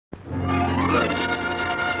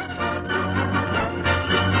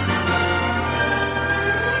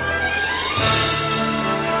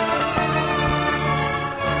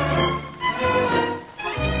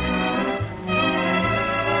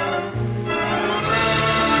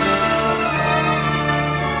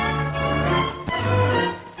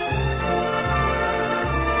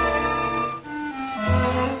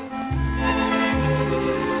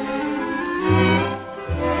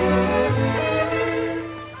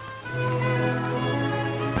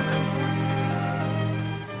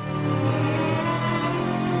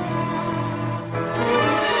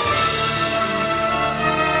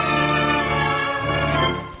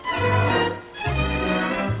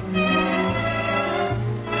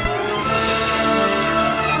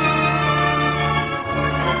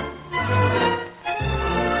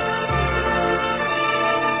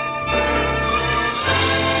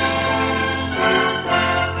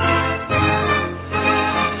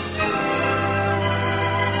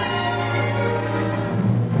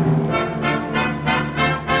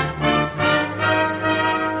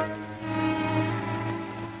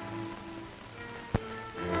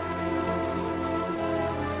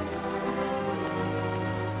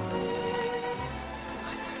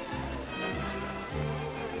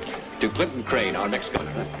to Clinton Crane, our next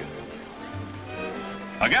governor.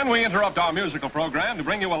 Again, we interrupt our musical program to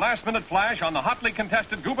bring you a last-minute flash on the hotly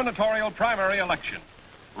contested gubernatorial primary election.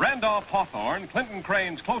 Randolph Hawthorne, Clinton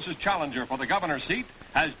Crane's closest challenger for the governor's seat,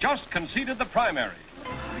 has just conceded the primary. You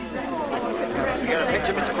got a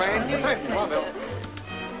picture, Mr. Crane? Come on, Bill.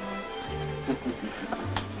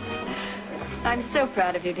 I'm so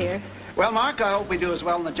proud of you, dear. Well, Mark, I hope we do as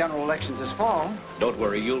well in the general elections this fall. Don't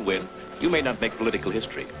worry, you'll win. You may not make political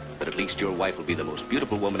history, but at least your wife will be the most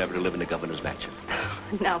beautiful woman ever to live in a governor's mansion.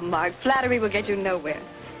 Now, Mark, flattery will get you nowhere.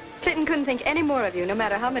 Clinton couldn't think any more of you, no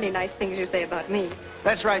matter how many nice things you say about me.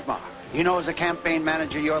 That's right, Mark. You know, as a campaign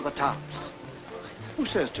manager, you're the tops. Who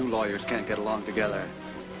says two lawyers can't get along together?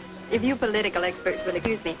 If you political experts will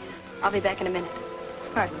excuse me, I'll be back in a minute.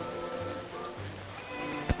 Pardon me.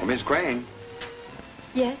 Well, Miss Crane.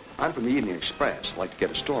 Yes? I'm from the Evening Express. I'd like to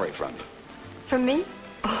get a story from you. From me?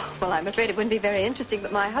 Oh, well, I'm afraid it wouldn't be very interesting,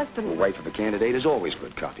 but my husband... The wife of a candidate is always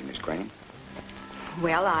good copy, Miss Crane.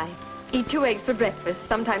 Well, I eat 2 eggs for breakfast,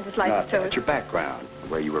 sometimes a slice of toast. That's your background.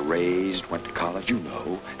 Where you were raised, went to college, you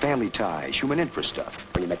know. Family ties, human interest stuff.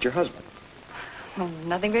 Where you met your husband. Oh,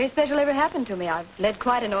 nothing very special ever happened to me. I've led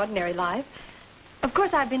quite an ordinary life. Of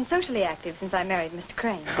course, I've been socially active since I married Mr.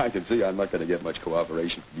 Crane. I can see I'm not going to get much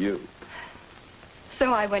cooperation from you.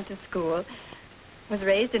 So I went to school. Was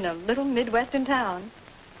raised in a little Midwestern town.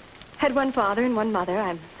 Had one father and one mother.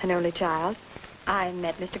 I'm an only child. I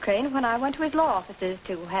met Mr. Crane when I went to his law offices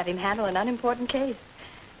to have him handle an unimportant case.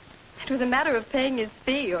 It was a matter of paying his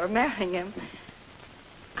fee or marrying him.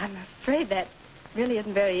 I'm afraid that really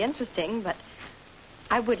isn't very interesting, but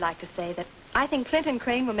I would like to say that I think Clinton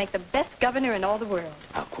Crane will make the best governor in all the world.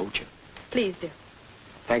 I'll quote you. Please do.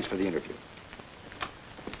 Thanks for the interview.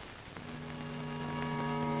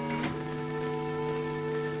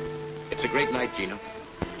 It's a great night, Gina.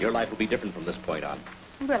 Your life will be different from this point on.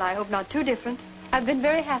 Well, I hope not too different. I've been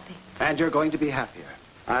very happy. And you're going to be happier.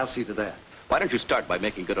 I'll see to that. Why don't you start by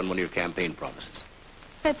making good on one of your campaign promises?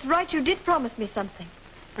 That's right. You did promise me something.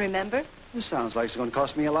 Remember? This sounds like it's going to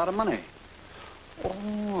cost me a lot of money.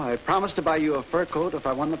 Oh, I promised to buy you a fur coat if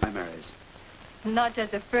I won the primaries. Not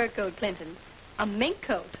just a fur coat, Clinton. A mink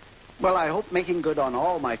coat. Well, I hope making good on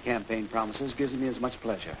all my campaign promises gives me as much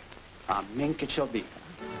pleasure. A mink it shall be.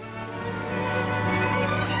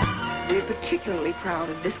 We're particularly proud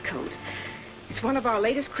of this coat. It's one of our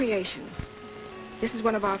latest creations. This is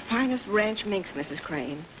one of our finest ranch minks, Mrs.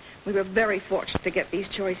 Crane. We were very fortunate to get these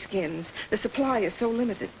choice skins. The supply is so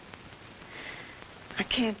limited. I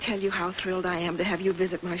can't tell you how thrilled I am to have you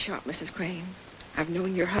visit my shop, Mrs. Crane. I've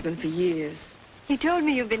known your husband for years. He told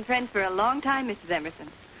me you've been friends for a long time, Mrs. Emerson.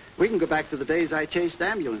 We can go back to the days I chased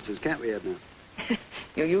ambulances, can't we, Edna?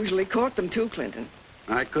 You usually court them too, Clinton.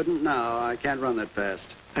 I couldn't now. I can't run that fast.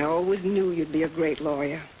 I always knew you'd be a great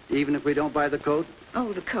lawyer. Even if we don't buy the coat?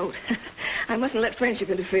 Oh, the coat. I mustn't let friendship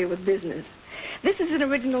interfere with business. This is an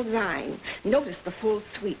original design. Notice the full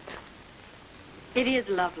sweep. It is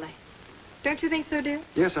lovely. Don't you think so, dear?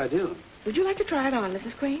 Yes, I do. Would you like to try it on,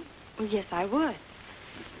 Mrs. Crane? Oh, yes, I would.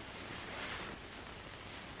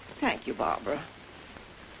 Thank you, Barbara.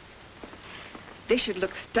 This should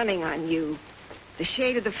look stunning on you. The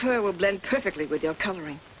shade of the fur will blend perfectly with your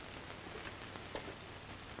coloring.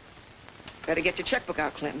 Better get your checkbook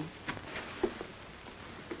out, Clinton.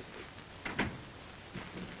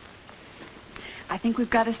 I think we've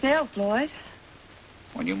got a sale, Floyd.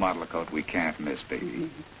 When you model a coat, we can't miss, baby.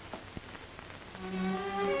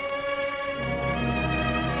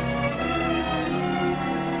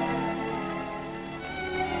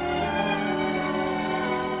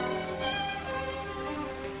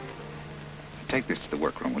 Take this to the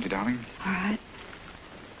workroom, will you, darling? All right.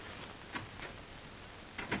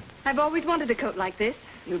 I've always wanted a coat like this.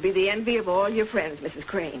 You'll be the envy of all your friends, Mrs.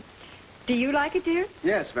 Crane. Do you like it, dear?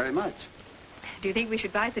 Yes, very much. Do you think we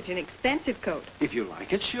should buy such an expensive coat? If you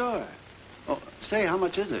like it, sure. Oh, say, how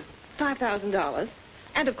much is it? $5,000.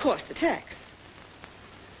 And, of course, the tax.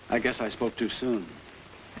 I guess I spoke too soon.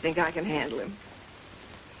 I think I can handle him.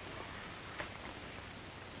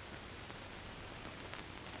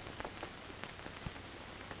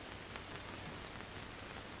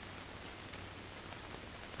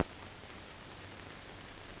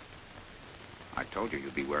 I told you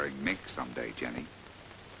you'd be wearing mink someday, Jenny.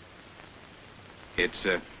 It's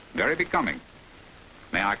very becoming.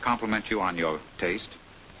 May I compliment you on your taste?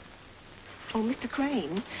 Oh, Mr.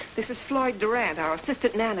 Crane, this is Floyd Durant, our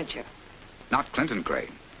assistant manager. Not Clinton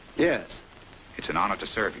Crane. Yes. It's an honor to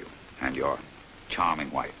serve you and your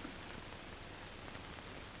charming wife.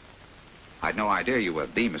 I'd no idea you were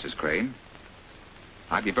the Mrs. Crane.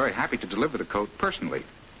 I'd be very happy to deliver the coat personally.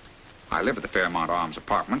 I live at the Fairmont Arms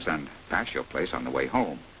Apartments and pass your place on the way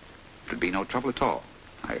home. It'd be no trouble at all,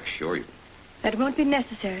 I assure you. That won't be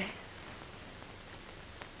necessary.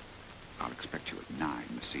 I'll expect you at 9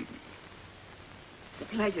 this evening.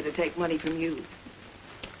 It's a pleasure to take money from you.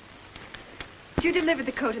 Did you deliver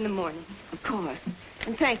the coat in the morning? Of course.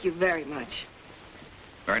 And thank you very much.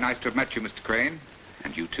 Very nice to have met you, Mr. Crane.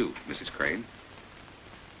 And you too, Mrs. Crane.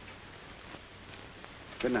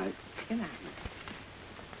 Good night. Good night.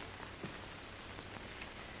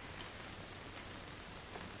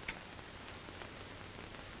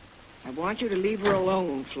 I want you to leave her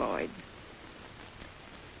alone, Floyd.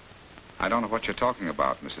 I don't know what you're talking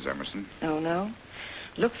about, Mrs. Emerson. Oh, no?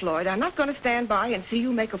 Look, Floyd, I'm not going to stand by and see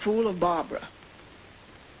you make a fool of Barbara.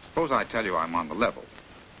 Suppose I tell you I'm on the level.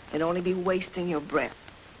 It'd only be wasting your breath.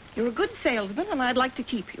 You're a good salesman, and I'd like to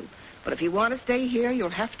keep you. But if you want to stay here, you'll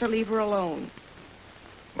have to leave her alone.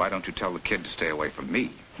 Why don't you tell the kid to stay away from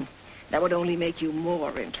me? That would only make you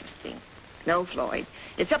more interesting. No, Floyd.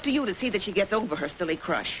 It's up to you to see that she gets over her silly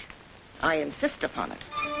crush. I insist upon it.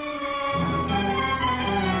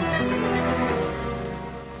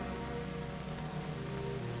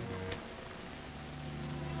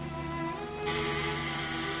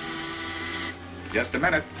 Just a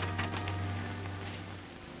minute.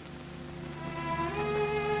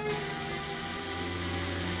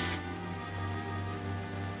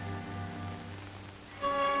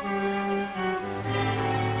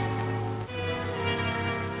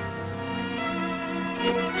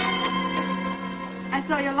 I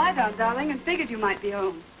saw your light on, darling, and figured you might be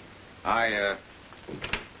home. I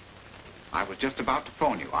was just about to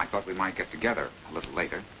phone you. I thought we might get together a little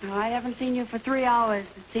later. Oh, I haven't seen you for 3 hours.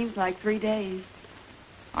 It seems like 3 days.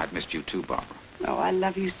 I've missed you too, Barbara. Oh, I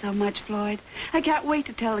love you so much, Floyd. I can't wait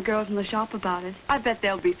to tell the girls in the shop about us. I bet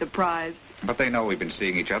they'll be surprised. But they know we've been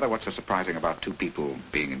seeing each other. What's so surprising about two people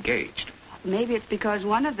being engaged? Maybe it's because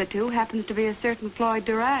one of the two happens to be a certain Floyd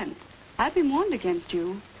Durant. I've been warned against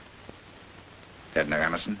you. Edna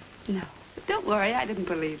Emerson? No, but don't worry, I didn't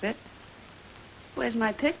believe it. Where's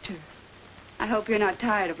my picture? I hope you're not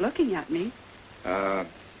tired of looking at me.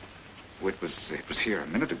 It was here a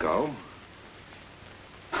minute ago.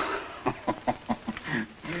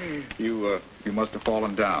 You must have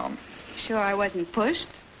fallen down. Sure I wasn't pushed?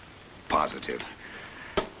 Positive.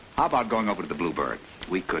 How about going over to the Bluebird?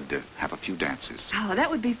 We could have a few dances. Oh, that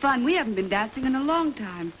would be fun. We haven't been dancing in a long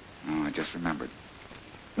time. Oh, I just remembered.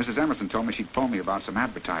 Mrs. Emerson told me she'd phone me about some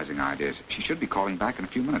advertising ideas. She should be calling back in a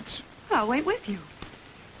few minutes. I'll wait with you.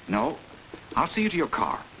 No, I'll see you to your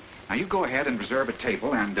car. Now, you go ahead and reserve a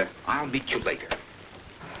table, and I'll meet you later.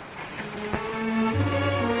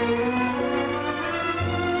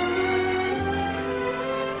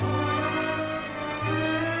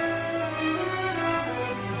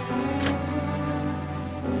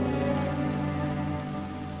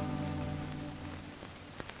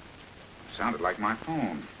 Sounded like my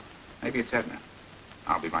phone. Maybe it's Edna.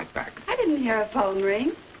 I'll be right back. I didn't hear a phone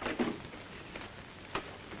ring.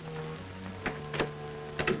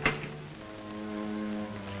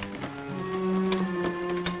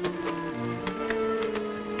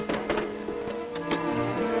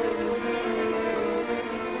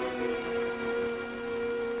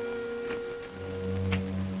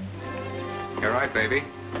 You're right, baby.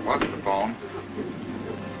 It wasn't the phone.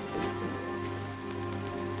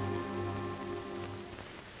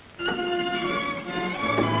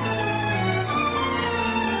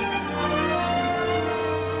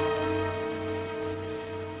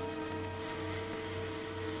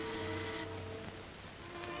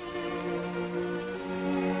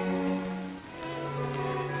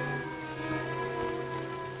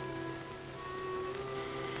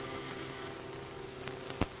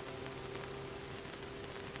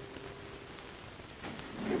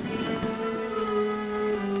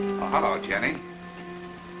 Hello, Jenny.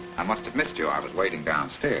 I must have missed you. I was waiting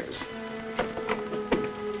downstairs.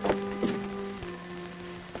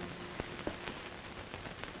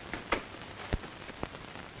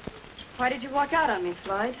 Why did you walk out on me,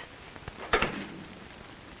 Floyd?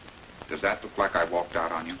 Does that look like I walked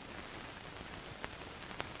out on you?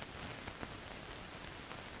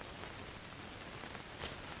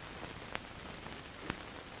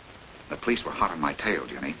 The police were hot on my tail,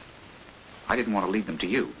 Jenny. I didn't want to leave them to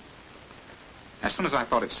you. As soon as I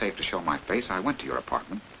thought it safe to show my face, I went to your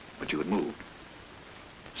apartment, but you had moved.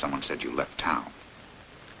 Someone said you left town.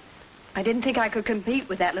 I didn't think I could compete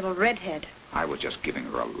with that little redhead. I was just giving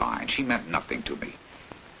her a line. She meant nothing to me.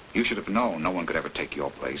 You should have known no one could ever take your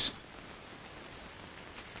place.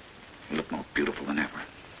 You look more beautiful than ever.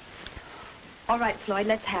 All right, Floyd,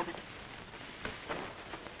 let's have it.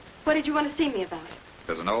 What did you want to see me about?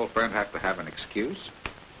 Does an old friend have to have an excuse?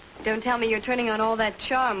 Don't tell me you're turning on all that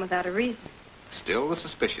charm without a reason. Still the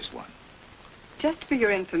suspicious one. Just for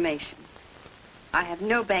your information, I have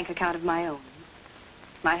no bank account of my own.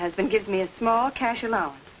 My husband gives me a small cash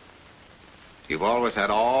allowance. You've always had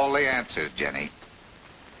all the answers, Jenny.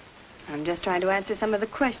 I'm just trying to answer some of the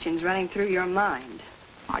questions running through your mind.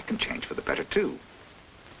 I can change for the better, too.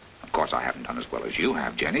 Of course, I haven't done as well as you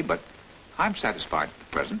have, Jenny, but I'm satisfied at the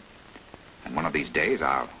present. And one of these days,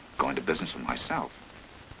 I'll go into business for myself.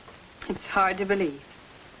 It's hard to believe.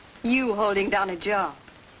 You holding down a job.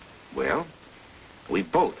 Well, we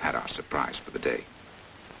both had our surprise for the day.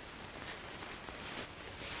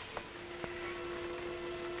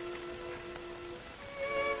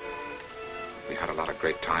 We had a lot of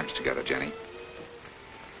great times together, Jenny.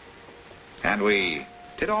 And we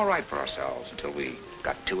did all right for ourselves until we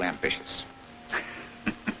got too ambitious.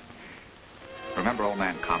 Remember old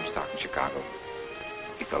man Comstock in Chicago?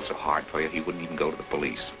 He felt so hard for you, he wouldn't even go to the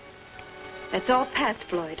police. That's all past,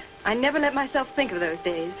 Floyd. I never let myself think of those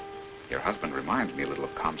days. Your husband reminds me a little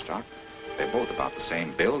of Comstock. They're both about the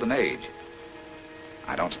same build and age.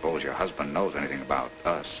 I don't suppose your husband knows anything about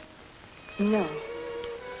us. No.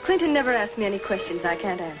 Clinton never asked me any questions I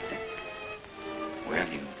can't answer. Well,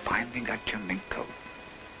 you finally got your mink coat.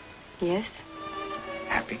 Yes?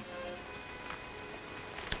 Happy?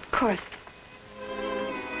 Of course.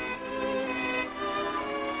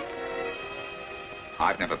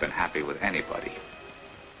 I've never been happy with anybody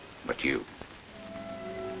but you.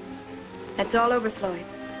 That's all over, Floyd.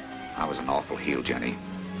 I was an awful heel, Jenny,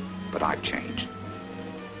 but I've changed.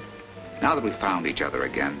 Now that we've found each other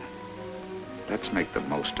again, let's make the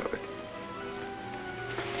most of it.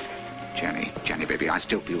 Jenny, baby, I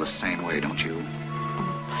still feel the same way, don't you?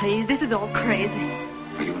 Oh, please, this is all crazy.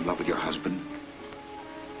 Are you in love with your husband?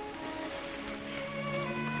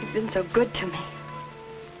 He's been so good to me.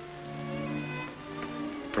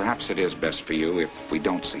 Perhaps it is best for you if we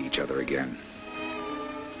don't see each other again.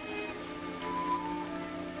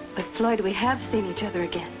 But, Floyd, we have seen each other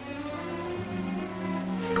again.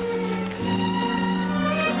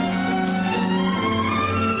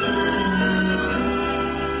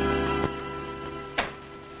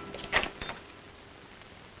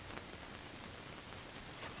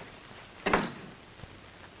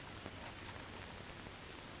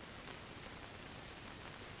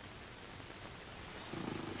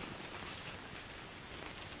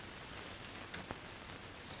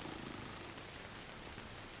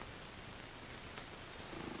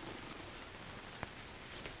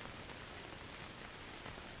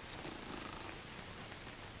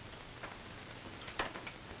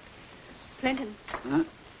 Clinton. Huh?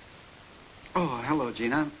 Oh, hello,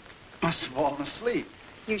 Gina. Must have fallen asleep.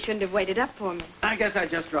 You shouldn't have waited up for me. I guess I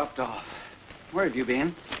just dropped off. Where have you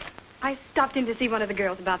been? I stopped in to see one of the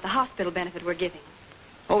girls about the hospital benefit we're giving.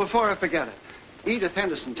 Oh, before I forget it, Edith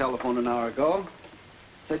Henderson telephoned an hour ago.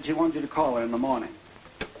 Said she wanted you to call her in the morning.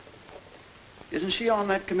 Isn't she on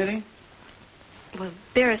that committee? Well,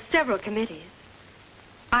 there are several committees.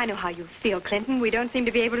 I know how you feel, Clinton. We don't seem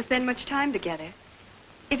to be able to spend much time together.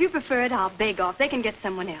 If you prefer it, I'll beg off. They can get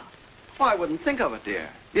someone else. Oh, I wouldn't think of it, dear.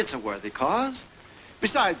 It's a worthy cause.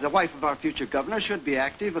 Besides, the wife of our future governor should be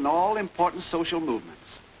active in all important social movements.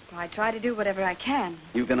 Well, I try to do whatever I can.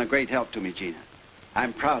 You've been a great help to me, Gina.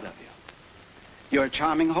 I'm proud of you. You're a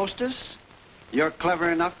charming hostess. You're clever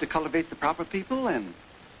enough to cultivate the proper people, and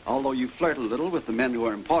although you flirt a little with the men who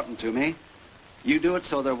are important to me, you do it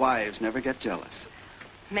so their wives never get jealous.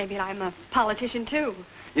 Maybe I'm a politician, too.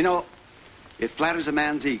 You know, it flatters a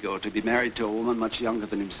man's ego to be married to a woman much younger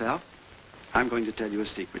than himself. I'm going to tell you a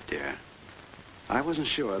secret, dear. I wasn't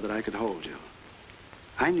sure that I could hold you.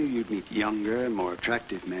 I knew you'd meet younger and more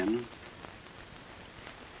attractive men.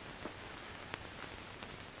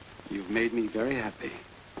 You've made me very happy.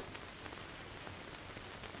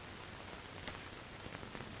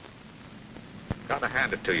 Gotta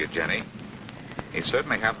hand it to you, Jenny. You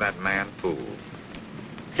certainly have that man fooled.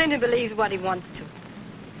 Clinton believes what he wants to.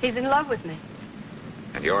 He's in love with me.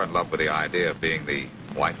 And you're in love with the idea of being the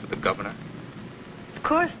wife of the governor? Of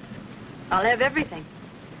course. I'll have everything.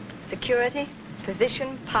 Security,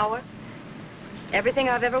 position, power. Everything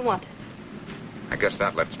I've ever wanted. I guess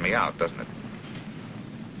that lets me out, doesn't it?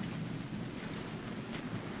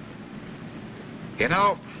 You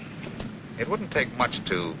know, it wouldn't take much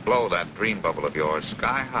to blow that dream bubble of yours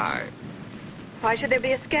sky high. Why should there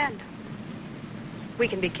be a scandal? We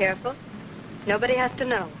can be careful. Nobody has to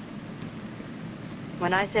know.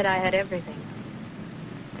 When I said I had everything,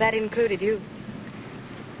 that included you.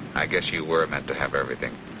 I guess you were meant to have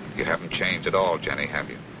everything. You haven't changed at all, Jenny, have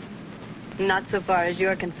you? Not so far as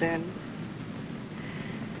you're concerned.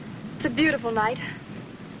 It's a beautiful night.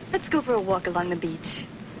 Let's go for a walk along the beach.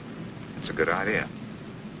 It's a good idea.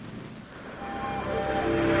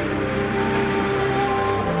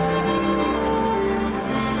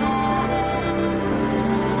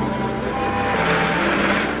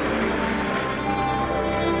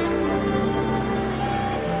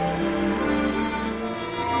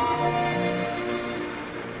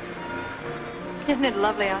 Isn't it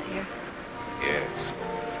lovely out here? Yes.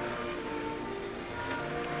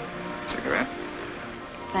 Cigarette?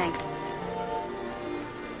 Thanks.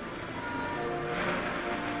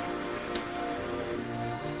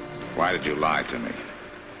 Why did you lie to me?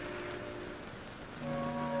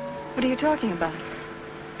 What are you talking about?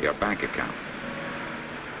 Your bank account.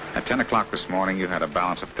 At 10 o'clock this morning, you had a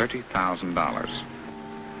balance of $30,000.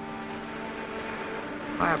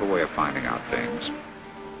 I have a way of finding out things.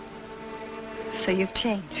 So you've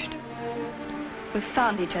changed. We've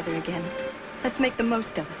found each other again. Let's make the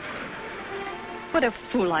most of it. What a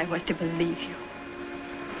fool I was to believe you.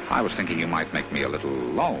 I was thinking you might make me a little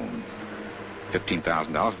loan.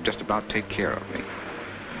 $15,000 would just about take care of me.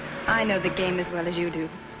 I know the game as well as you do.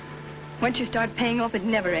 Once you start paying off, it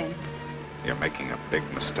never ends. You're making a big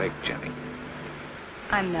mistake, Jenny.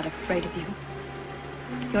 I'm not afraid of you.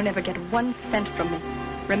 You'll never get 1 cent from me.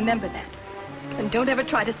 Remember that. And don't ever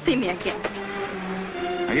try to see me again.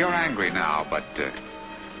 Now, you're angry now, but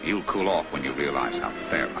you'll cool off when you realize how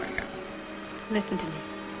fair I am. Listen to me.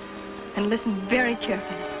 And listen very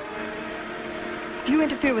carefully. If you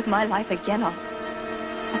interfere with my life again, I'll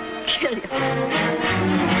kill you.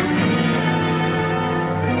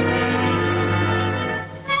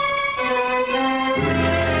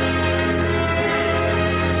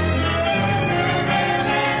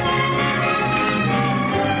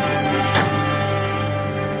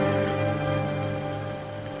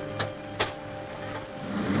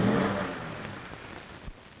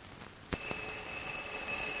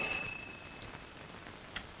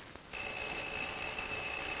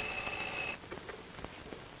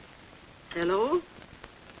 Hello?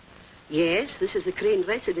 Yes, this is the Crane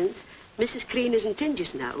residence. Mrs. Crane isn't in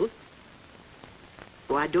just now.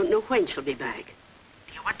 Oh, I don't know when she'll be back.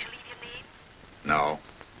 Do you want to leave your name? No.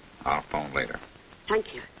 I'll phone later.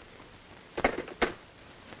 Thank you.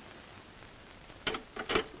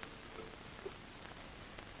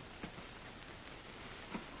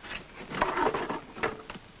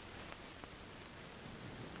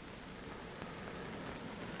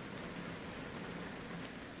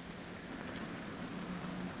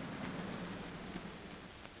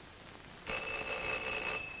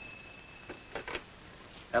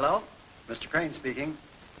 Hello? Mr. Crane speaking.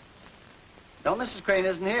 No, Mrs. Crane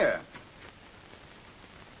isn't here.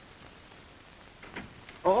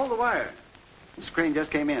 Oh, hold the wire. Mrs. Crane just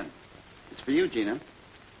came in. It's for you, Gina.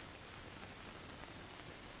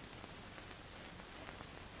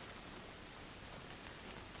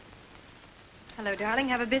 Hello, darling.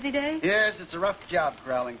 Have a busy day? Yes, it's a rough job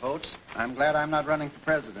corralling votes. I'm glad I'm not running for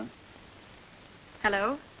president.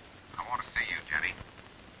 Hello? I want to see you, Jenny.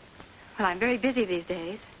 Well, I'm very busy these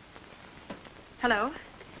days. Hello?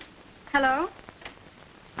 Hello?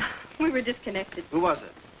 We were disconnected. Who was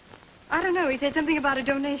it? I don't know. He said something about a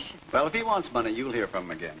donation. Well, if he wants money, you'll hear from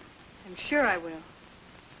him again. I'm sure I will.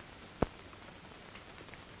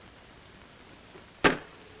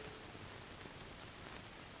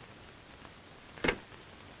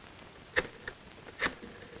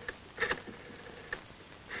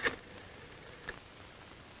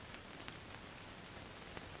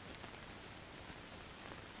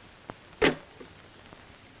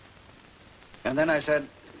 And then I said,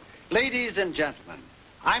 ladies and gentlemen,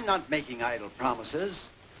 I'm not making idle promises.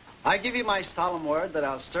 I give you my solemn word that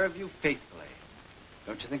I'll serve you faithfully.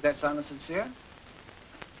 Don't you think that sounded sincere?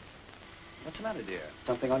 What's the matter, dear?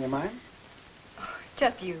 Something on your mind? Oh,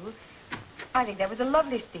 just you. I think that was a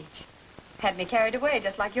lovely speech. Had me carried away,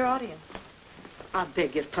 just like your audience. I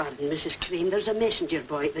beg your pardon, Mrs. Crane. There's a messenger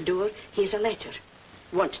boy at the door. Here's a letter.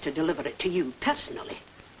 Wants to deliver it to you personally.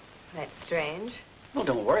 That's strange. Well,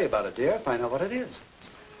 don't worry about it, dear. Find out what it is.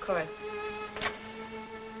 Of course.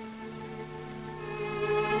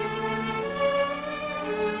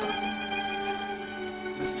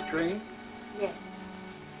 Mrs. Crane? Yes.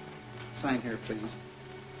 Sign here, please.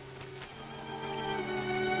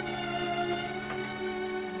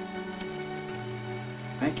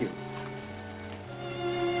 Thank you.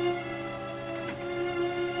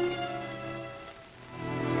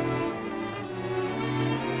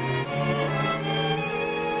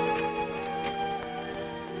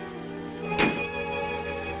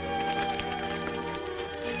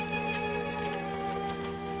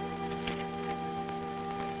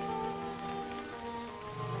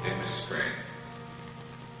 Hey, Mrs. Crane.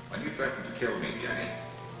 When you threatened to kill me, Jenny,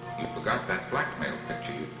 you forgot that blackmail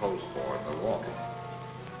picture you posed for in Milwaukee.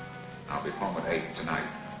 I'll be home at 8 tonight.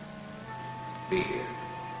 Be here.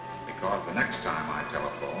 Because the next time I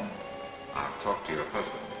telephone, I'll talk to your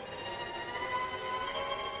husband.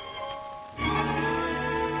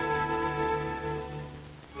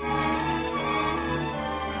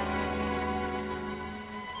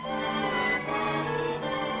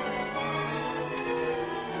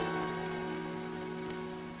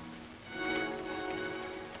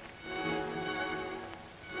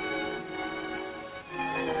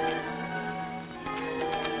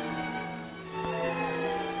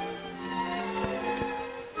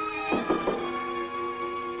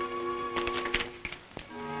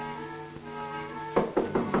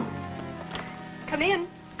 Come in.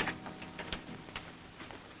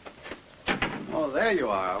 Oh, there you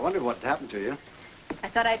are. I wondered what had happened to you. I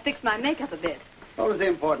thought I'd fix my makeup a bit. What was the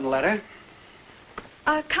important letter?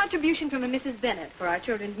 A contribution from a Mrs. Bennett for our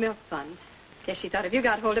children's milk fund. Guess she thought if you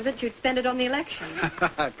got hold of it, you'd spend it on the election.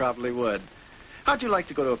 I probably would. How'd you like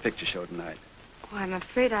to go to a picture show tonight? Oh, I'm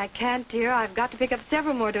afraid I can't, dear. I've got to pick up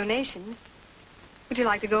several more donations. Would you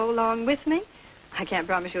like to go along with me? I can't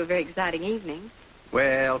promise you a very exciting evening.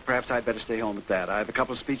 Well, perhaps I'd better stay home at that. I have a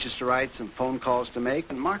couple of speeches to write, some phone calls to make,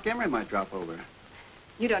 and Mark Emery might drop over.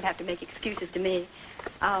 You don't have to make excuses to me.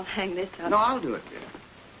 I'll hang this up. No, I'll do it, dear.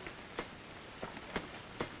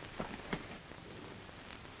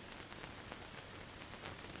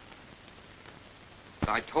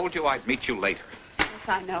 I told you I'd meet you later. Yes,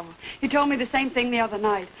 I know. You told me the same thing the other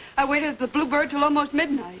night. I waited at the Bluebird till almost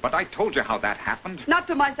midnight. But I told you how that happened. Not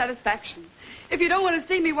to my satisfaction. If you don't want to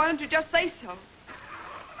see me, why don't you just say so?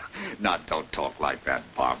 Now, don't talk like that,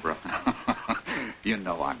 Barbara. You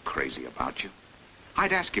know I'm crazy about you.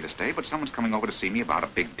 I'd ask you to stay, but someone's coming over to see me about a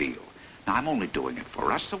big deal. Now, I'm only doing it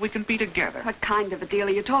for us so we can be together. What kind of a deal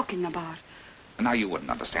are you talking about? Now, you wouldn't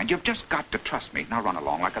understand. You've just got to trust me. Now, run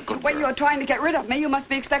along like a good When girl. you're trying to get rid of me, you must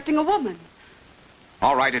be expecting a woman.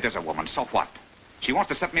 All right, it is a woman. So what? She wants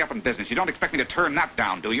to set me up in business. You don't expect me to turn that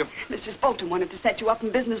down, do you? Mrs. Bolton wanted to set you up in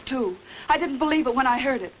business, too. I didn't believe it when I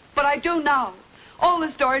heard it, but I do now. All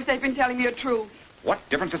the stories they've been telling me are true. What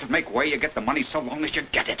difference does it make where you get the money so long as you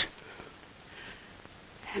get it?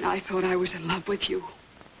 And I thought I was in love with you.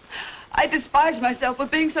 I despise myself for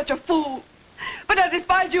being such a fool. But I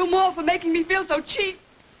despise you more for making me feel so cheap.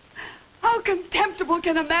 How contemptible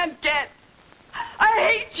can a man get? I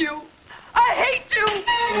hate you. I hate you.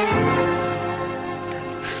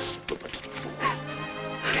 Stupid little fool.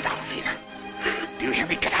 Get out of here. Do you hear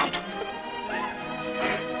me? Get out.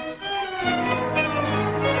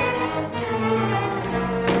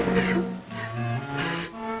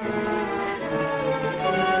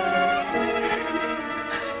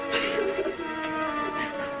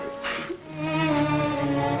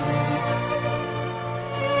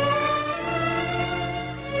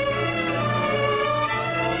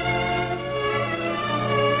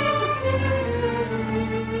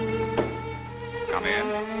 Come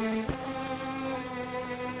in.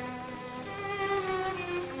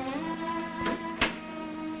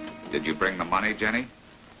 Did you bring the money, Jenny?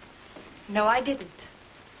 No, I didn't.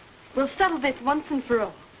 We'll settle this once and for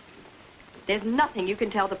all. There's nothing you can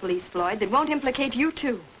tell the police, Floyd, that won't implicate you,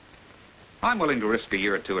 too. I'm willing to risk a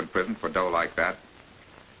year or two in prison for dough like that.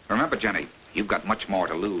 Remember, Jenny, you've got much more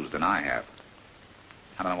to lose than I have.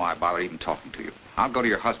 I don't know why I bother even talking to you. I'll go to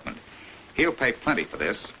your husband. He'll pay plenty for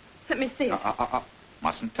this. Let me see it.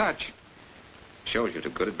 Mustn't touch. Shows you to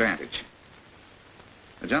good advantage.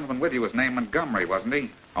 The gentleman with you was named Montgomery, wasn't he?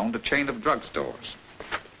 Owned a chain of drugstores.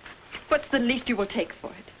 What's the least you will take for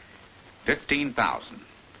it? $15,000.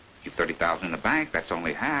 You've $30,000 in the bank. That's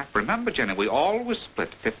only half. Remember, Jenny, we always split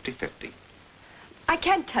 50-50. I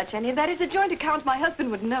can't touch any of that. It's a joint account. My husband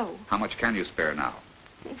would know. How much can you spare now?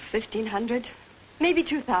 1,500. Maybe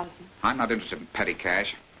 2,000. I'm not interested in petty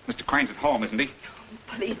cash. Mr. Crane's at home, isn't he?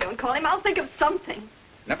 Please don't call him. I'll think of something.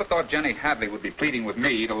 Never thought Jenny Hadley would be pleading with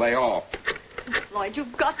me to lay off. Floyd,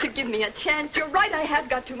 you've got to give me a chance. You're right. I have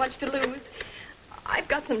got too much to lose. I've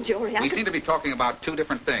got some jewelry. We seem to be talking about two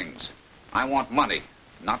different things. I want money,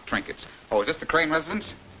 not trinkets. Oh, is this the Crane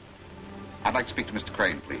residence? I'd like to speak to Mr.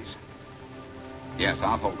 Crane, please. Yes,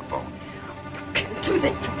 I'll hold the phone. Can't do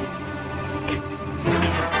this to me.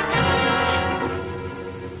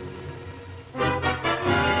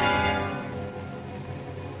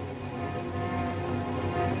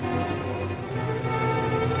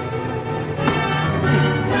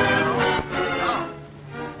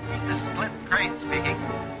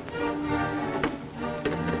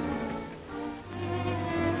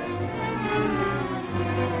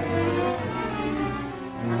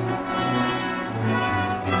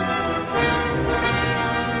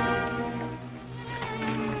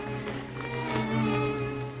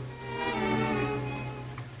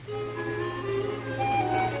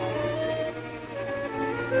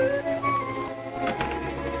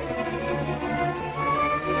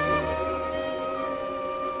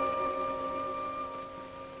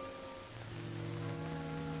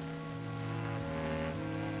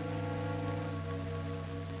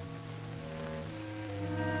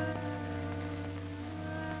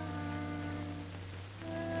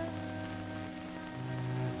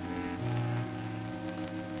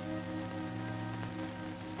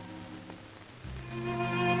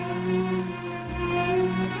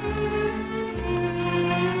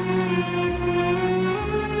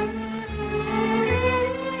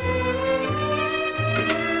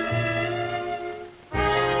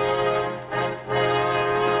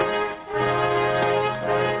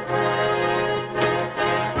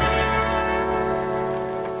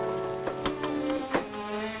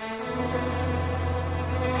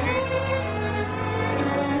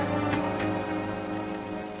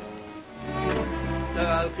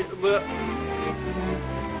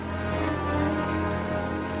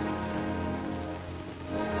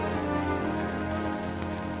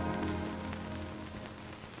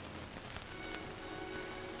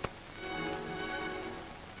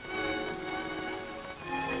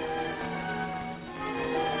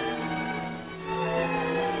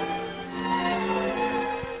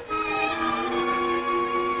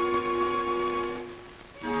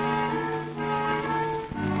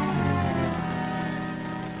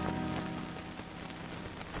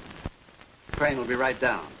 Train will be right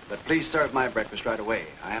down, but please serve my breakfast right away.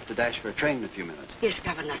 I have to dash for a train in a few minutes. Yes,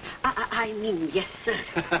 Governor. I mean, yes,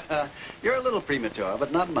 sir. You're a little premature,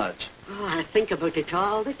 but not much. Oh, I think about it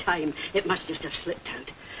all the time. It must just have slipped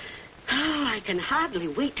out. Oh, I can hardly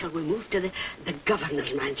wait till we move to the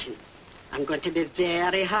governor's mansion. I'm going to be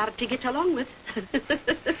very hard to get along with.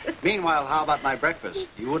 Meanwhile, how about my breakfast?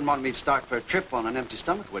 You wouldn't want me to start for a trip on an empty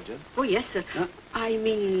stomach, would you? Oh, yes, sir. Huh? I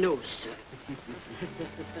mean, no, sir.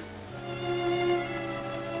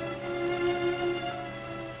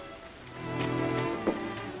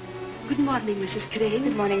 Good morning, Mrs. Crane.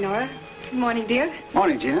 Good morning, Nora. Good morning, dear.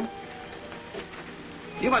 Morning, Gina.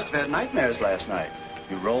 You must have had nightmares last night.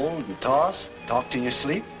 You rolled and tossed, talked in your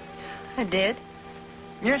sleep. I did.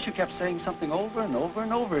 Yes, you kept saying something over and over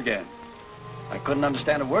and over again. I couldn't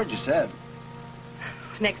understand a word you said.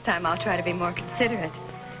 Next time I'll try to be more considerate.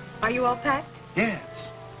 Are you all packed? Yes.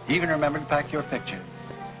 Even remember to pack your picture.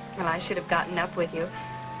 Well, I should have gotten up with you.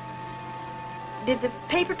 Did the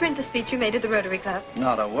paper print the speech you made at the Rotary Club?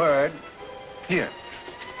 Not a word. Here.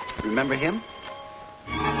 Remember him?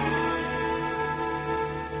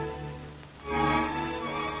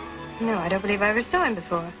 No, I don't believe I ever saw him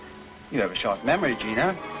before. You have a short memory,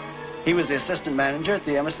 Gina. He was the assistant manager at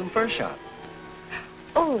the Emerson Fur Shop.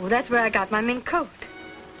 Oh, that's where I got my mink coat.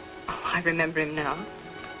 Oh, I remember him now.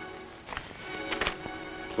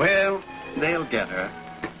 Well, they'll get her.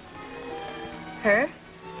 Her?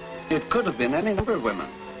 It could have been any number of women.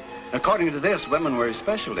 According to this, women were his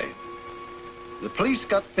specialty. The police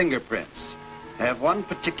got fingerprints. Have one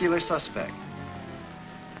particular suspect.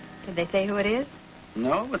 Did they say who it is?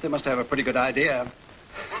 No, but they must have a pretty good idea.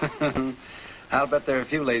 I'll bet there are a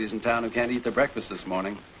few ladies in town who can't eat their breakfast this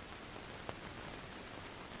morning.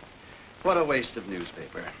 What a waste of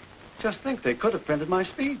newspaper. Just think, they could have printed my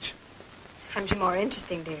speech. I'm more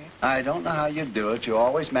interesting, dear. I don't know how you do it. You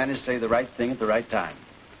always manage to say the right thing at the right time.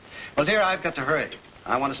 Well, dear, I've got to hurry.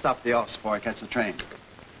 I want to stop at the office before I catch the train.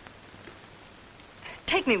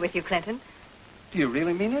 Take me with you, Clinton. Do you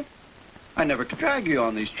really mean it? I never could drag you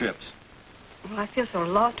on these trips. Oh, I feel so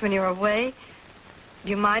lost when you're away. Do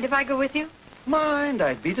you mind if I go with you? Mind?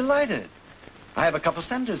 I'd be delighted. I have a couple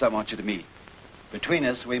senators I want you to meet. Between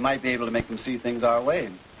us, we might be able to make them see things our way.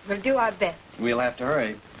 We'll do our best. We'll have to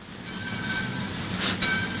hurry.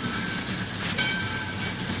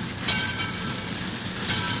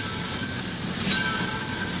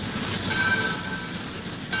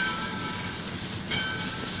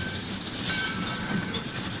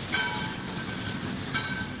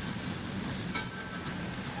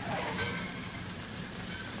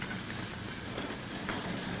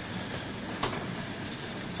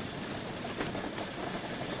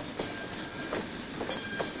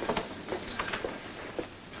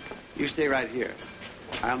 You stay right here.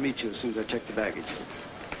 I'll meet you as soon as I check the baggage.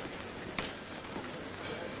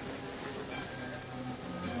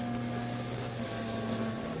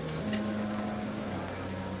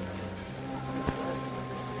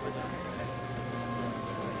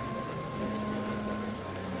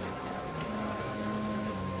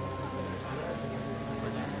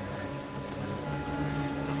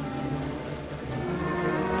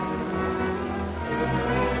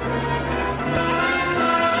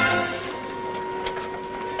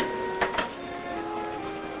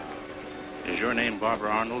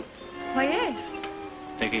 Barbara Arnold? Why, yes.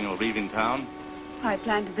 Thinking of leaving town? I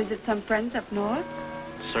plan to visit some friends up north.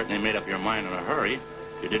 Certainly made up your mind in a hurry.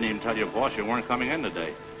 You didn't even tell your boss you weren't coming in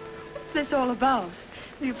today. What's this all about?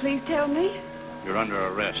 Will you please tell me? You're under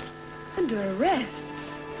arrest. Under arrest?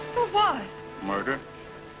 For what? Murder?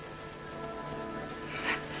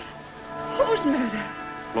 Whose murder?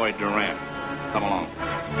 Floyd Durant. Come along.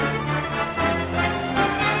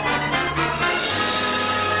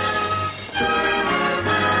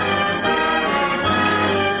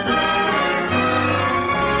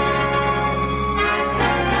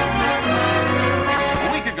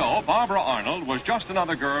 Barbara Arnold was just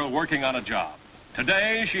another girl working on a job.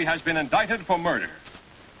 Today, she has been indicted for murder.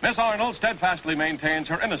 Miss Arnold steadfastly maintains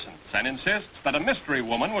her innocence and insists that a mystery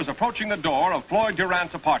woman was approaching the door of Floyd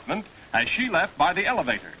Durant's apartment as she left by the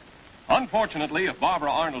elevator. Unfortunately, if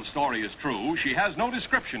Barbara Arnold's story is true, she has no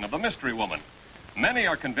description of the mystery woman. Many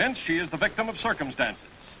are convinced she is the victim of circumstances.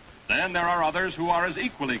 Then there are others who are as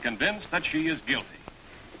equally convinced that she is guilty.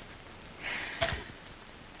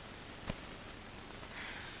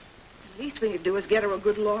 The least we could do is get her a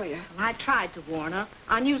good lawyer. Well, I tried to warn her.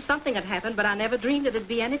 I knew something had happened, but I never dreamed it'd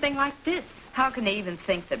be anything like this. How can they even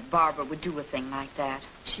think that Barbara would do a thing like that?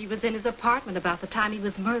 She was in his apartment about the time he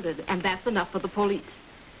was murdered, and that's enough for the police.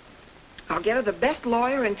 I'll get her the best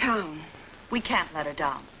lawyer in town. We can't let her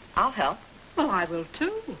down. I'll help. Well, I will,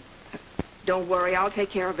 too. Don't worry, I'll take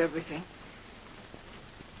care of everything.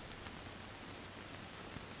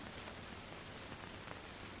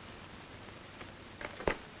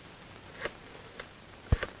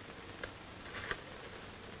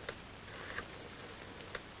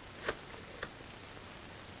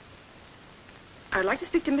 I'd like to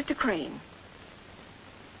speak to Mr. Crane.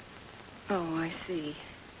 Oh, I see.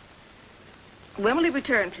 When will he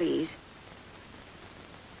return, please?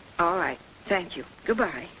 All right. Thank you.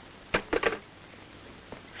 Goodbye.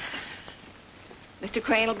 Mr.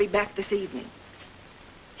 Crane will be back this evening.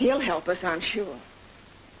 He'll help us, I'm sure.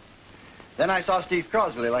 Then I saw Steve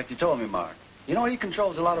Crosley, like you told me, Mark. You know, he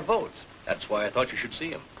controls a lot of votes. That's why I thought you should see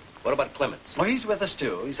him. What about Clemens? Well, he's with us,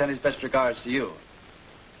 too. He sent his best regards to you.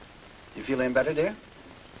 You feeling better, dear?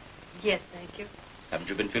 Yes, thank you. Haven't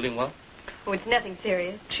you been feeling well? Oh, it's nothing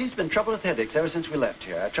serious. She's been troubled with headaches ever since we left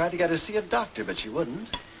here. I tried to get her to see a doctor, but she wouldn't.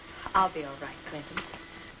 I'll be all right, Clinton.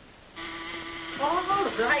 All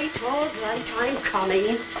right, I'm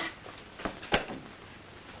coming.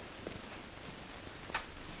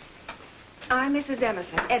 I'm Mrs.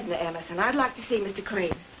 Emerson, Edna Emerson. I'd like to see Mr.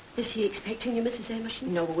 Crane. Is he expecting you, Mrs.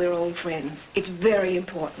 Emerson? No, we're old friends. It's very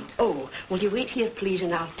important. Oh, will you wait here, please,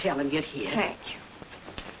 and I'll tell him you're here. Thank you.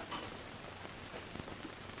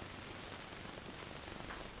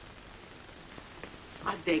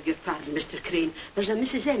 I beg your pardon, Mr. Crane. There's a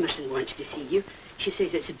Mrs. Emerson wants to see you. She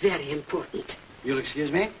says it's very important. You'll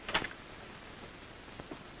excuse me?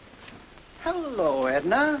 Hello,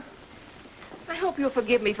 Edna. I hope you'll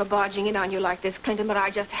forgive me for barging in on you like this, Clinton, but I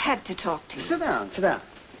just had to talk to you. Sit down, sit down.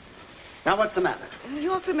 Now, what's the matter?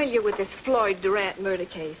 You're familiar with this Floyd Durant murder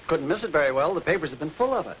case. Couldn't miss it very well. The papers have been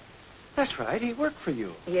full of it. That's right. He worked for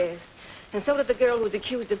you. Yes, and so did the girl who was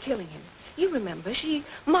accused of killing him. You remember, she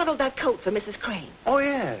modeled that coat for Mrs. Crane. Oh,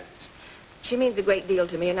 yes. She means a great deal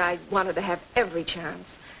to me, and I want her to have every chance.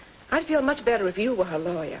 I'd feel much better if you were her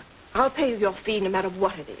lawyer. I'll pay you your fee no matter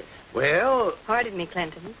what it is. Well... Pardon me,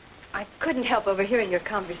 Clinton. I couldn't help overhearing your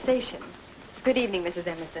conversation. Good evening, Mrs.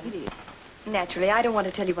 Emerson. Good evening. Naturally, I don't want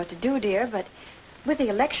to tell you what to do, dear, but with the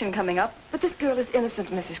election coming up... But this girl is innocent,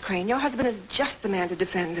 Mrs. Crane. Your husband is just the man to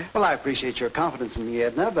defend her. Well, I appreciate your confidence in me,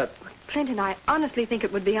 Edna, but... Clinton, I honestly think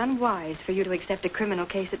it would be unwise for you to accept a criminal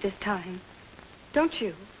case at this time. Don't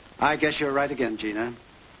you? I guess you're right again, Gina.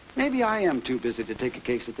 Maybe I am too busy to take a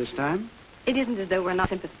case at this time. It isn't as though we're not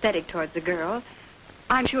sympathetic towards the girl.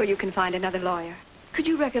 I'm sure you can find another lawyer. Could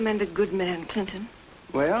you recommend a good man, Clinton?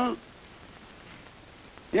 Well,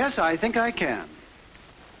 yes, I think I can.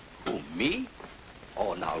 Oh, me?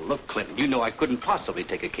 Oh, now, look, Clinton, you know I couldn't possibly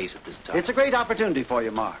take a case at this time. It's a great opportunity for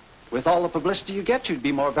you, Mark. With all the publicity you get, you'd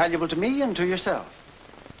be more valuable to me and to yourself.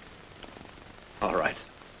 All right.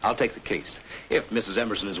 I'll take the case, if Mrs.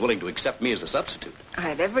 Emerson is willing to accept me as a substitute. I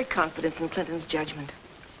have every confidence in Clinton's judgment.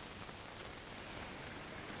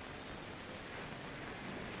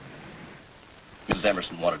 Mrs.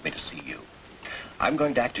 Emerson wanted me to see you. I'm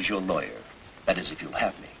going to act as your lawyer. That is, if you'll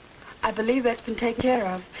have me. I believe that's been taken care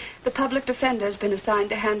of. The public defender has been assigned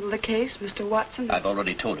to handle the case, Mr. Watson. I've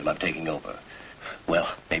already told him I'm taking over. Well,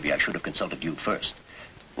 maybe I should have consulted you first.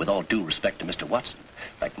 With all due respect to Mr. Watson,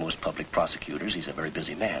 like most public prosecutors, he's a very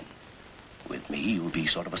busy man. With me, you'll be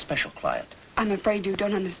sort of a special client. I'm afraid you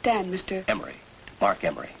don't understand, Mr. Emery. Mark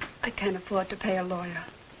Emery. I can't afford to pay a lawyer.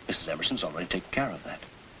 Mrs. Emerson's already taken care of that.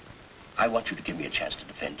 I want you to give me a chance to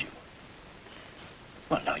defend you.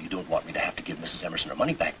 Well, now, you don't want me to have to give Mrs. Emerson her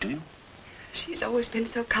money back, do you? She's always been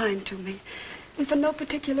so kind to me, and for no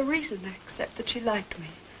particular reason except that she liked me.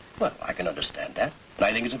 Well, I can understand that, and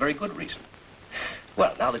I think it's a very good reason.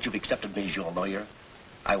 Well, now that you've accepted me as your lawyer,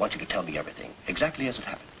 I want you to tell me everything, exactly as it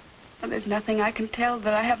happened. Well, there's nothing I can tell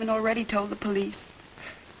that I haven't already told the police.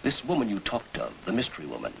 This woman you talked of, the mystery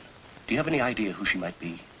woman, do you have any idea who she might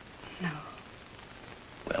be? No.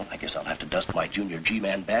 Well, I guess I'll have to dust my junior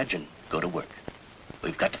G-man badge and go to work.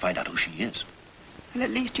 We've got to find out who she is. Well,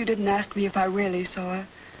 at least you didn't ask me if I really saw her.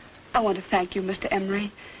 I want to thank you, Mr.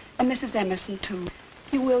 Emery, and Mrs. Emerson, too.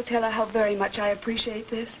 You will tell her how very much I appreciate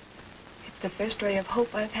this. It's the first ray of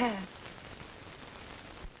hope I've had.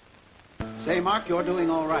 Say, Mark, you're doing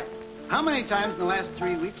all right. How many times in the last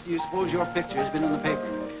 3 weeks do you suppose your picture has been in the paper?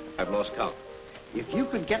 I've lost count. If you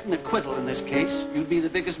could get an acquittal in this case, you'd be the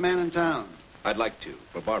biggest man in town. I'd like to,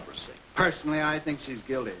 for Barbara's sake. Personally, I think she's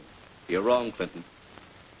guilty. You're wrong, Clinton.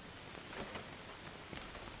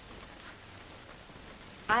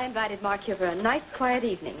 I invited Mark here for a nice, quiet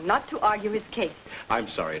evening, not to argue his case. I'm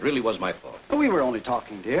sorry. It really was my fault. We were only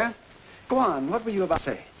talking, dear. Go on. What were you about to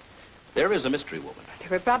say? There is a mystery woman. There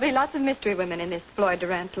were probably lots of mystery women in this Floyd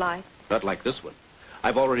Durant's life. Not like this one.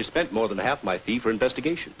 I've already spent more than half my fee for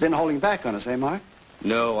investigation. Been holding back on us, eh, Mark?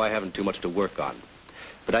 No, I haven't too much to work on.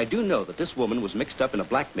 But I do know that this woman was mixed up in a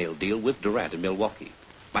blackmail deal with Durant in Milwaukee.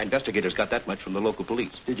 My investigators got that much from the local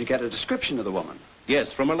police. Did you get a description of the woman?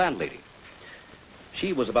 Yes, from her landlady.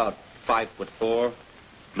 She was about 5'4",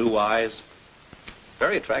 blue eyes,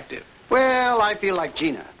 very attractive. Well, I feel like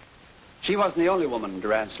Gina. She wasn't the only woman in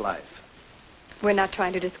Durant's life. We're not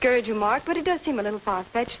trying to discourage you, Mark, but it does seem a little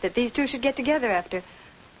far-fetched that these two should get together after,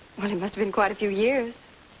 well, it must have been quite a few years.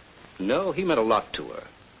 No, he meant a lot to her.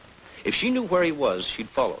 If she knew where he was, she'd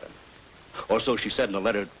follow him. Or so she said in a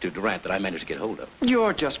letter to Durant that I managed to get hold of.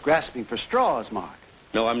 You're just grasping for straws, Mark.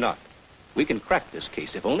 No, I'm not. We can crack this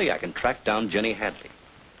case if only I can track down Jenny Hadley.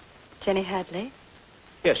 Jenny Hadley?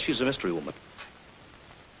 Yes, she's a mystery woman.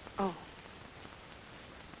 Oh.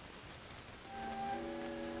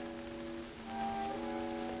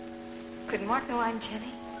 Could Mark know I'm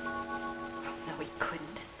Jenny? No, he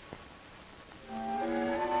couldn't.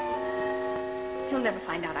 He'll never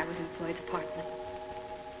find out I was in Floyd's apartment.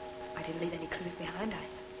 I didn't leave any clues behind.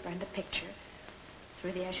 I burned the picture,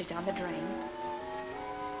 threw the ashes down the drain.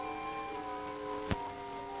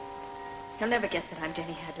 He'll never guess that I'm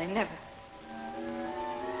Jenny Hadley, never.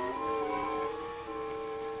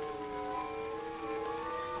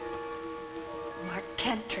 Mark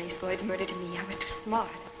can't trace Floyd's murder to me. I was too smart.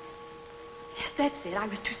 Yes, that's it. I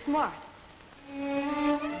was too smart.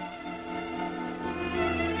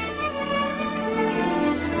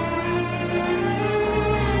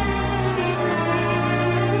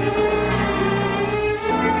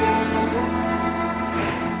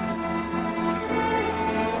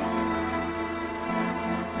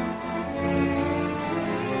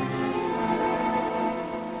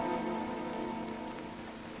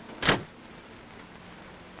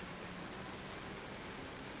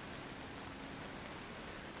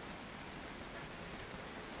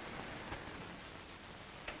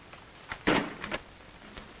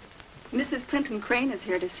 Mrs. Clinton Crane is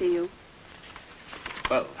here to see you.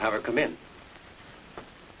 Well, have her come in.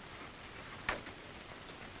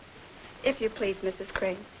 If you please, Mrs.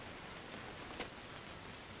 Crane.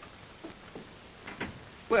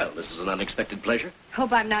 Well, this is an unexpected pleasure.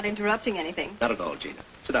 Hope I'm not interrupting anything. Not at all, Gina.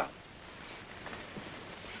 Sit down.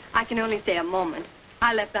 I can only stay a moment.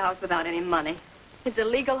 I left the house without any money. It's a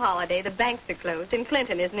legal holiday. The banks are closed, and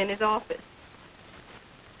Clinton isn't in his office.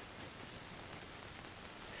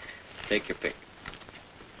 Take your pick.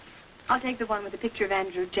 I'll take the one with the picture of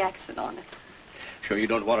Andrew Jackson on it. Sure you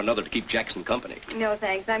don't want another to keep Jackson company? No,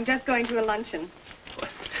 thanks. I'm just going to a luncheon. What,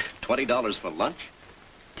 $20 for lunch?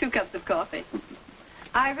 2 cups of coffee.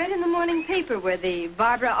 I read in the morning paper where the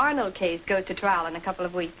Barbara Arnold case goes to trial in a couple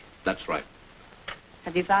of weeks. That's right.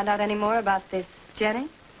 Have you found out any more about this Jenny?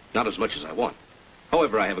 Not as much as I want.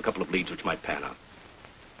 However, I have a couple of leads which might pan out.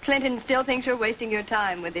 Clinton still thinks you're wasting your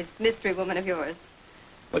time with this mystery woman of yours.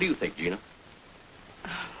 What do you think, Gina?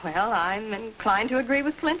 Well, I'm inclined to agree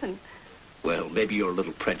with Clinton. Well, maybe you're a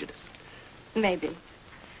little prejudiced. Maybe.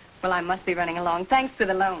 Well, I must be running along. Thanks for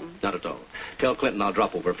the loan. Not at all. Tell Clinton I'll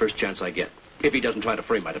drop over first chance I get. If he doesn't try to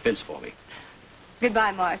frame my defense for me.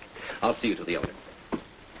 Goodbye, Mark. I'll see you to the elevator.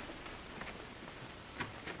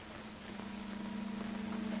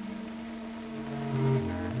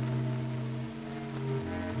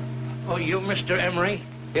 Oh, you Mr. Emery?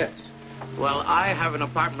 Yes. Well, I have an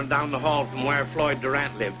apartment down the hall from where Floyd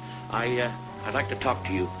Durant lived. I'd like to talk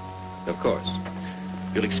to you. Of course.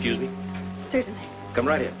 You'll excuse me? Certainly. Come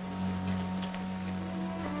right in.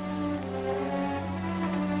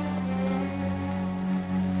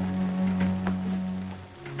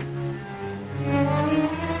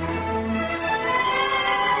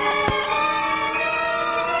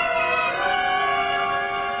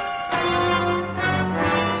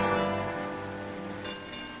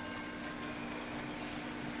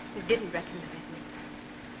 He didn't recognize me.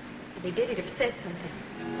 If he did, he'd have said something.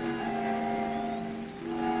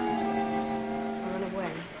 Or run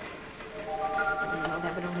away. No,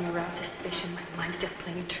 that would only arouse suspicion. My mind's just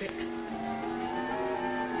playing tricks.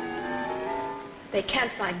 They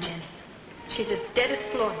can't find Jenny. She's as dead as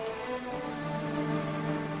Floyd.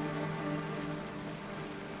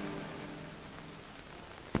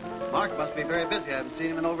 Mark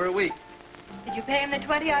seen him in over a week. Did you pay him the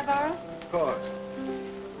 20 I borrowed? Of course.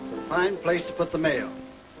 It's a fine place to put the mail.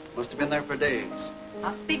 Must have been there for days.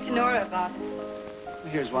 I'll speak to Nora about it.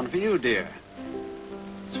 Here's one for you, dear.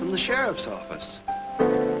 It's from the sheriff's office.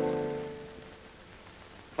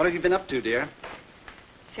 What have you been up to, dear?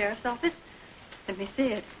 Sheriff's office? Let me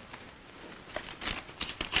see it.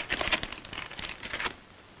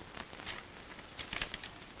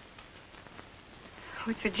 Oh,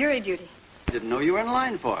 it's for jury duty. Didn't know you were in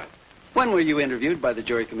line for it. When were you interviewed by the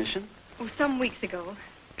jury commission? Oh, some weeks ago.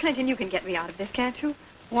 Clinton, you can get me out of this, can't you?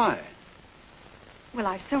 Why? Well,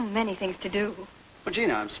 I've so many things to do. Well,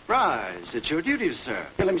 Gina, I'm surprised. It's your duty to serve.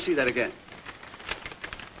 Here, let me see that again.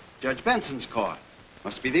 Judge Benson's court.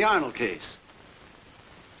 Must be the Arnold case.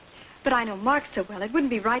 But I know Mark so well, it wouldn't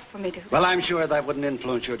be right for me to... Well, I'm sure that wouldn't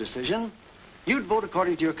influence your decision. You'd vote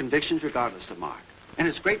according to your convictions regardless of Mark. And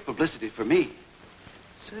it's great publicity for me.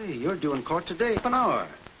 Say, you're due in court today for an hour.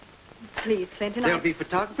 Please, Clinton, There'll be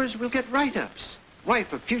photographers. We'll get write-ups.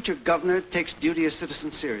 Wife of future governor takes duty as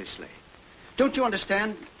citizen seriously. Don't you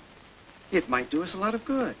understand? It might do us a lot of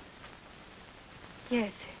good.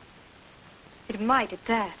 Yes. It might at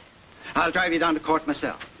that. I'll drive you down to court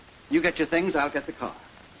myself. You get your things, I'll get the car.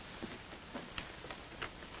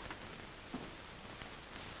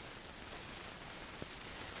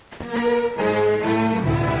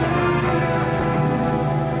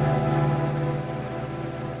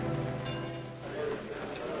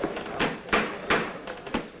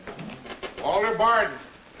 Walter Barton.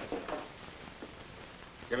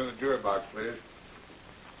 Get in the jury box, please.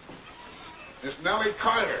 Miss Nellie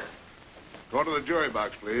Carter. Go to the jury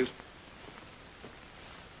box, please.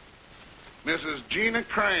 Mrs. Gina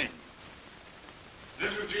Crane.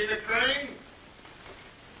 Mrs. Gina Crane?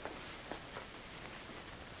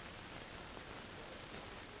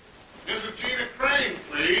 Mrs. Gina Crane,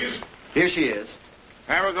 please. Here she is.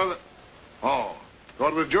 Have her go to... Oh, go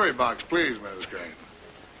to the jury box, please, Mrs. Crane.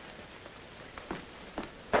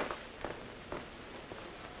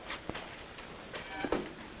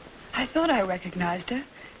 I thought I recognized her.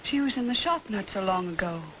 She was in the shop not so long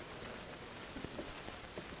ago.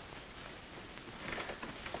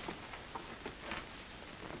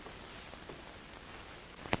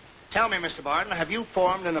 Tell me, Mr. Barton, have you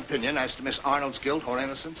formed an opinion as to Miss Arnold's guilt or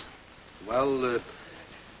innocence? Well,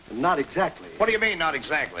 not exactly. What do you mean, not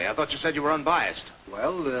exactly? I thought you said you were unbiased.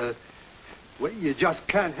 Well, you just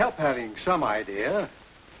can't help having some idea.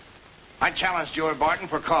 I challenge Juror Barton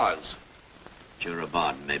for cause. Juror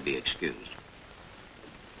Barton may be excused.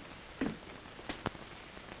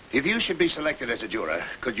 If you should be selected as a juror,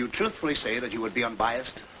 could you truthfully say that you would be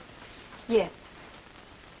unbiased? Yes.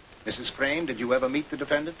 Mrs. Crane, did you ever meet the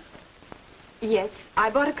defendant? Yes. I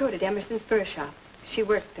bought a coat at Emerson's fur shop. She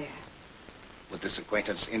worked there. Would this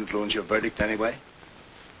acquaintance influence your verdict anyway?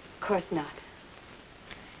 Of course not.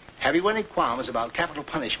 Have you any qualms about capital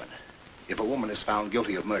punishment if a woman is found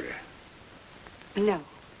guilty of murder? No.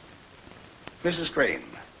 Mrs. Crane,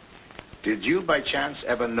 did you by chance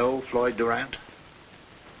ever know Floyd Durant?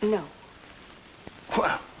 No.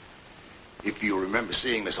 Well, if you remember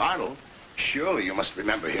seeing Miss Arnold, surely you must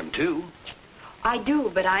remember him too. I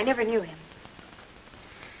do, but I never knew him.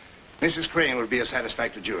 Mrs. Crane would be a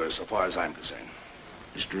satisfactory juror so far as I'm concerned.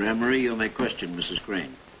 Mr. Emery, you may question Mrs.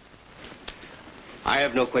 Crane. I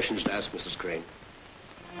have no questions to ask Mrs. Crane.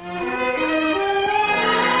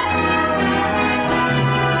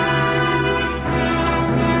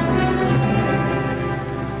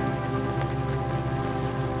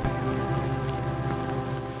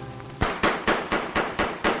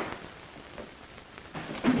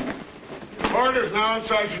 Orders now in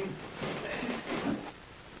session.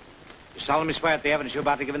 You solemnly swear at the evidence you're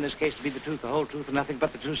about to give in this case to be the truth, the whole truth, and nothing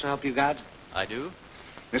but the truth, so help you God? I do.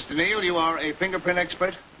 Mr. Neal, you are a fingerprint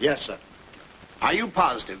expert? Yes, sir. Are you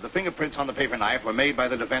positive the fingerprints on the paper knife were made by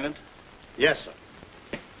the defendant? Yes, sir.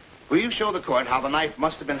 Will you show the court how the knife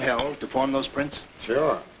must have been held to form those prints?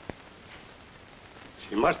 Sure.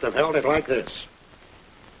 She must have held it like this.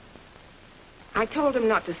 I told him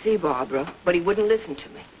not to see Barbara, but he wouldn't listen to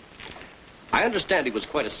me. I understand he was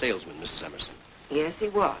quite a salesman, Mrs. Emerson. Yes, he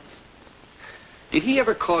was. Did he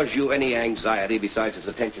ever cause you any anxiety besides his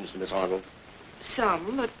attentions to Miss Arnold?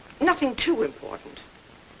 Some, but nothing too important.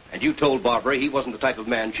 And you told Barbara he wasn't the type of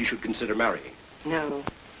man she should consider marrying? No,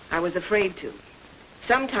 I was afraid to.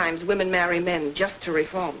 Sometimes women marry men just to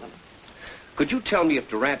reform them. Could you tell me if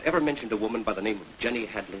Durant ever mentioned a woman by the name of Jenny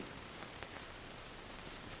Hadley?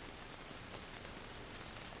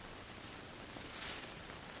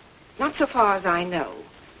 Not so far as I know.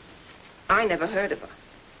 I never heard of her.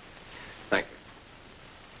 Thank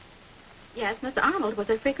you. Yes, Mr. Arnold was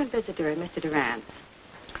a frequent visitor at Mr. Durant's.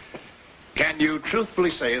 you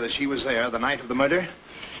truthfully say that she was there the night of the murder?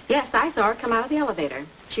 Yes, I saw her come out of the elevator.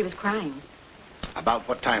 She was crying. About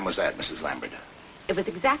what time was that, Mrs. Lambert? It was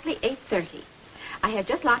exactly 8:30. I had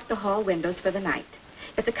just locked the hall windows for the night.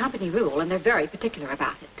 It's a company rule, and they're very particular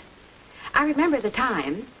about it. I remember the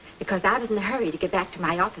time because I was in a hurry to get back to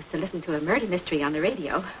my office to listen to a murder mystery on the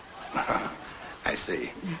radio. I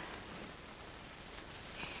see.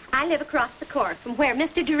 I live across the court from where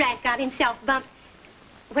Mr. Durant got himself bumped,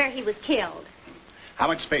 where he was killed. How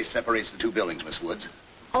much space separates the two buildings, Miss Woods?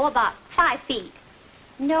 Oh, about 5 feet.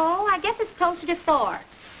 No, I guess it's closer to 4.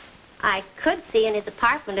 I could see in his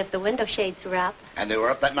apartment if the window shades were up. And they were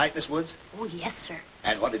up that night, Miss Woods? Oh, yes, sir.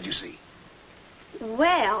 And what did you see?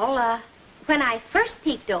 Well, when I first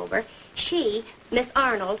peeked over, she, Miss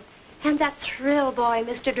Arnold, and that thrill boy,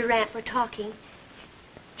 Mr. Durant, were talking.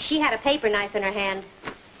 She had a paper knife in her hand.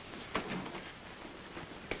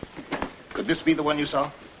 Could this be the one you saw?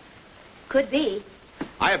 Could be.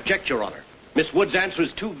 I object, Your Honor. Miss Wood's answer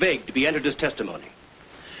is too vague to be entered as testimony.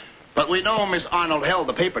 But we know Miss Arnold held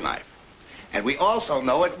the paper knife. And we also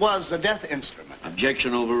know it was a death instrument.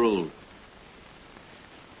 Objection overruled.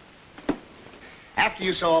 After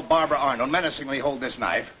you saw Barbara Arnold menacingly hold this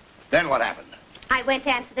knife, then what happened? I went to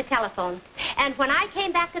answer the telephone. And when I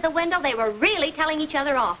came back to the window, they were really telling each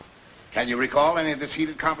other off. Can you recall any of this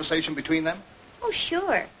heated conversation between them? Oh,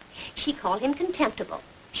 sure. She called him contemptible.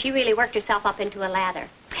 She really worked herself up into a lather.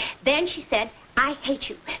 Then she said, I hate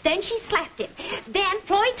you. Then she slapped him. Then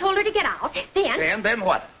Floyd told her to get out. Then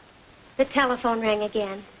what? The telephone rang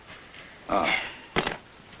again. Oh.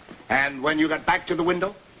 And when you got back to the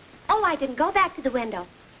window? Oh, I didn't go back to the window.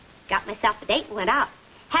 Got myself a date and went out.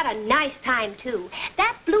 Had a nice time, too.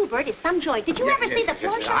 That bluebird is some joy. Did you ever see the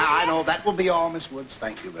floor show? I know. That will be all, Miss Woods.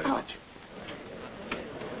 Thank you very much.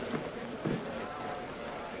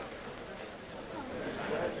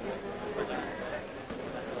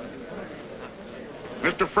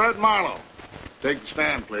 Mr. Fred Marlowe, take the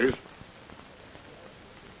stand, please.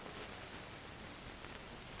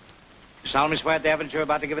 You solemnly swear at the evidence you're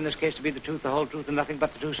about to give in this case to be the truth, the whole truth, and nothing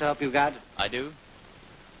but the truth, so help you God? I do.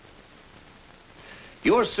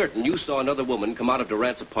 You're certain you saw another woman come out of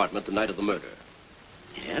Durant's apartment the night of the murder?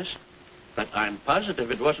 Yes, but I'm positive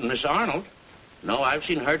it wasn't Miss Arnold. No, I've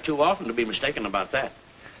seen her too often to be mistaken about that.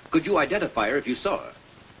 Could you identify her if you saw her?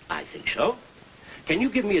 I think so. Can you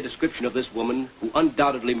give me a description of this woman who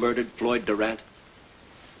undoubtedly murdered Floyd Durant?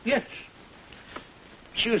 Yes.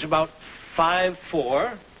 She was about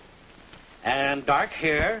 5'4", and dark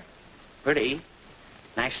hair, pretty,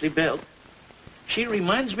 nicely built. She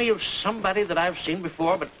reminds me of somebody that I've seen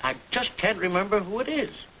before, but I just can't remember who it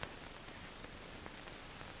is.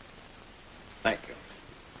 Thank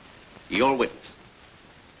you. Your witness.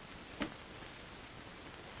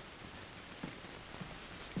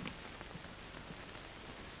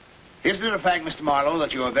 Isn't it a fact, Mr. Marlowe,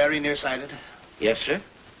 that you are very nearsighted? Yes, sir.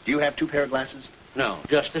 Do you have 2 pair of glasses? No,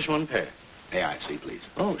 just this one pair. May I see, please?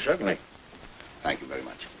 Oh, certainly. Thank you very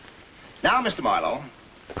much. Now, Mr. Marlowe,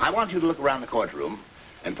 I want you to look around the courtroom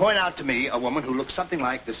and point out to me a woman who looks something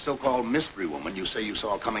like this so-called mystery woman you say you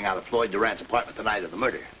saw coming out of Floyd Durant's apartment the night of the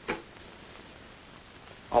murder.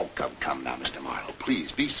 Oh, come now, Mr. Marlowe.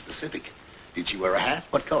 Please, be specific. Did she wear a hat?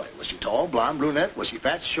 What color? Was she tall, blonde, brunette? Was she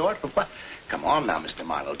fat, short, or what? Come on now, Mr.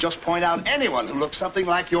 Marlowe. Just point out anyone who looks something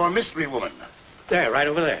like your mystery woman. There, right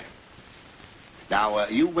over there. Now,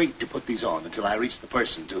 you wait to put these on until I reach the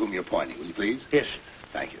person to whom you're pointing, will you please? Yes.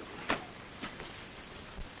 Thank you.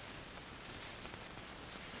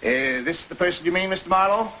 This the person you mean, Mr.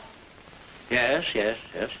 Marlowe? Yes.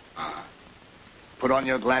 Put on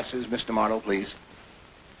your glasses, Mr. Marlowe, please.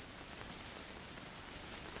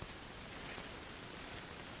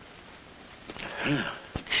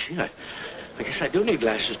 Gee, I guess I do need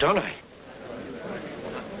glasses, don't I?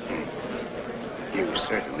 You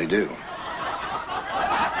certainly do.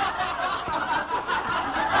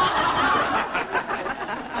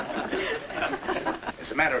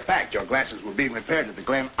 As a matter of fact, your glasses were being repaired at the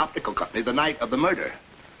Glen Optical Company the night of the murder.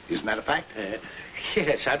 Isn't that a fact?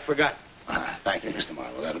 Yes, I'd forgotten. Thank you, Mr.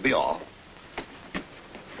 Marlowe. That'll be all.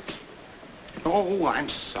 Oh, I'm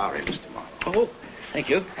sorry, Mr. Marlowe. Oh, thank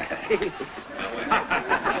you.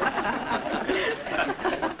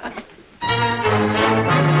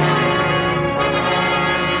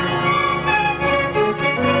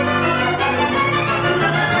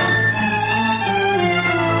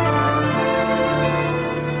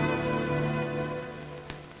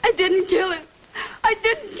 I didn't kill him. I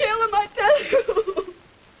didn't kill him, I tell you.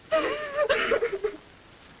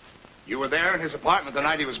 You were there in his apartment the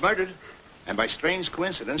night he was murdered. And by strange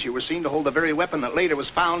coincidence, you were seen to hold the very weapon that later was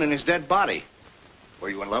found in his dead body. Were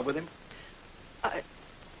you in love with him?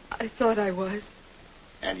 I thought I was.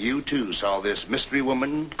 And you, too, saw this mystery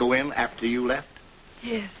woman go in after you left?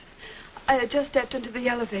 Yes. I had just stepped into the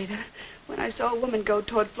elevator when I saw a woman go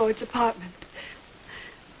toward Floyd's apartment.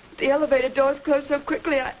 The elevator doors closed so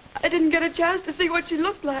quickly, I didn't get a chance to see what she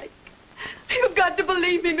looked like. You've got to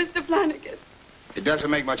believe me, Mr. Flanagan. It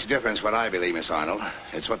doesn't make much difference what I believe, Miss Arnold.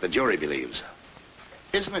 It's what the jury believes.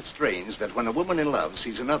 Isn't it strange that when a woman in love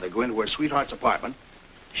sees another go into her sweetheart's apartment,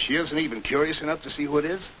 she isn't even curious enough to see who it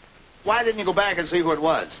is? Why didn't you go back and see who it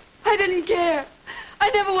was? I didn't care. I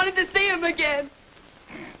never wanted to see him again.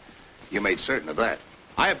 You made certain of that.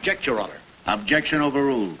 I object, Your Honor. Objection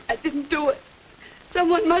overruled. I didn't do it.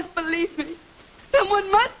 Someone must believe me.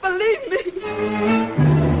 Someone must believe me.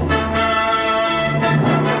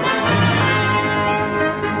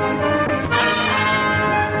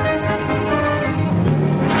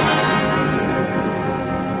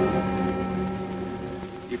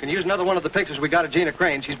 You can use another one of the pictures we got of Gina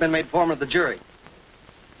Crane. She's been made foreman of the jury.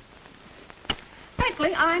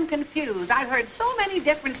 Frankly, I'm confused. I've heard so many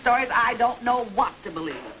different stories, I don't know what to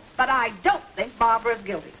believe. But I don't think Barbara's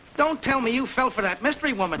guilty. Don't tell me you fell for that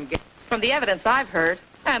mystery woman. From the evidence I've heard,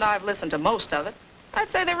 and I've listened to most of it,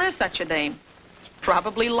 I'd say there is such a dame.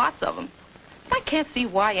 Probably lots of them. I can't see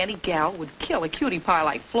why any gal would kill a cutie pie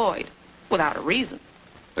like Floyd without a reason.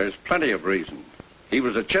 There's plenty of reason. He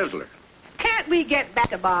was a chiseler. Can't we get back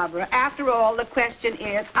to Barbara? After all, the question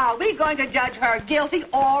is, are we going to judge her guilty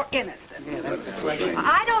or innocent?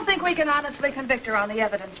 I don't think we can honestly convict her on the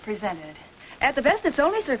evidence presented. At the best, it's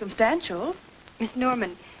only circumstantial. Miss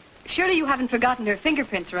Norman, surely you haven't forgotten her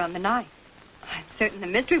fingerprints around the knife. I'm certain the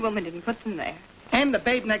mystery woman didn't put them there. And the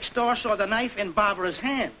babe next door saw the knife in Barbara's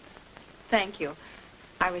hand. Thank you.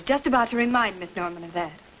 I was just about to remind Miss Norman of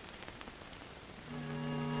that.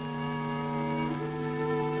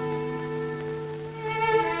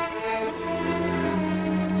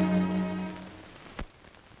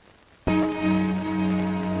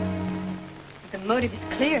 The motive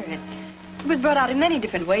is clear. It was brought out in many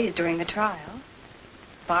different ways during the trial.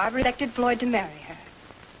 Barbara expected Floyd to marry her.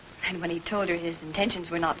 And when he told her his intentions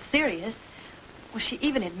were not serious, well, she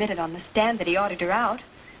even admitted on the stand that he ordered her out.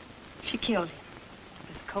 She killed him. It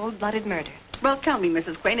was cold-blooded murder. Well, tell me,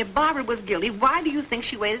 Mrs. Crane, if Barbara was guilty, why do you think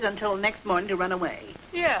she waited until the next morning to run away?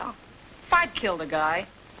 Yeah. If I'd killed a guy,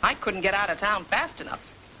 I couldn't get out of town fast enough.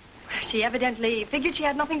 She evidently figured she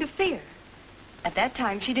had nothing to fear. At that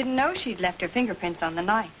time, she didn't know she'd left her fingerprints on the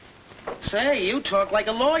knife. Say, you talk like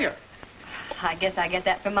a lawyer. I guess I get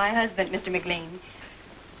that from my husband, Mr. McLean.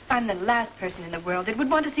 I'm the last person in the world that would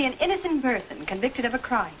want to see an innocent person convicted of a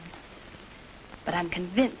crime. But I'm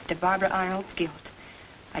convinced of Barbara Arnold's guilt.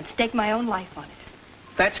 I'd stake my own life on it.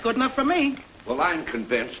 That's good enough for me. Well, I'm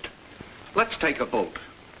convinced. Let's take a vote.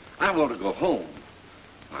 I want to go home.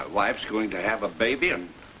 My wife's going to have a baby, and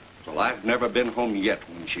well, I've never been home yet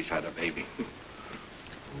when she's had a baby.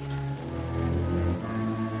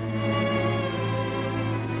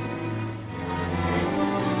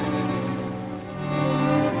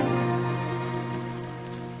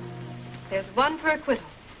 There's one for acquittal.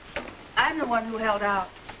 I'm the one who held out.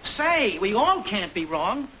 Say, we all can't be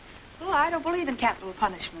wrong. Well, I don't believe in capital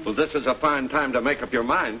punishment. Well, this is a fine time to make up your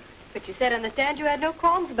mind. But you said on the stand you had no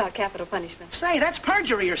qualms about capital punishment. Say, that's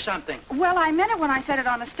perjury or something. Well, I meant it when I said it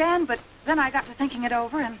on the stand, but then I got to thinking it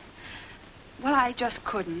over, and, well, I just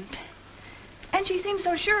couldn't. And she seemed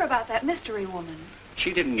so sure about that mystery woman.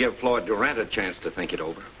 She didn't give Floyd Durant a chance to think it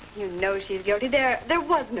over. You know she's guilty. There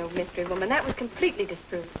was no mystery woman. That was completely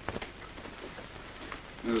disproved.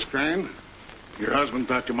 Mrs. Crane, your husband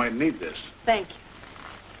thought you might need this. Thank you.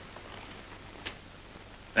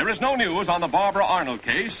 There is no news on the Barbara Arnold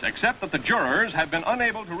case, except that the jurors have been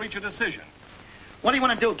unable to reach a decision. What do you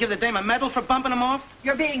want to do, give the dame a medal for bumping him off?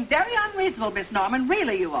 You're being very unreasonable, Miss Norman.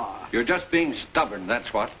 Really you are. You're just being stubborn,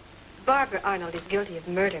 that's what. Barbara Arnold is guilty of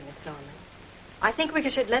murder, Miss Norman. I think we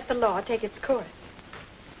should let the law take its course.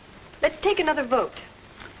 Let's take another vote.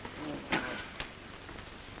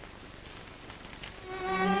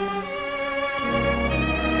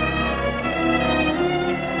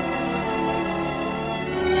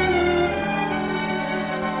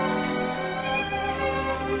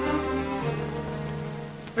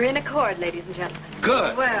 We're in accord, ladies and gentlemen.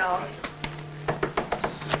 Good. Well,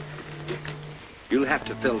 You'll have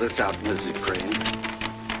to fill this out, Mrs.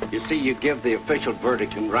 Crane. You see, you give the official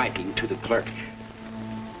verdict in writing to the clerk.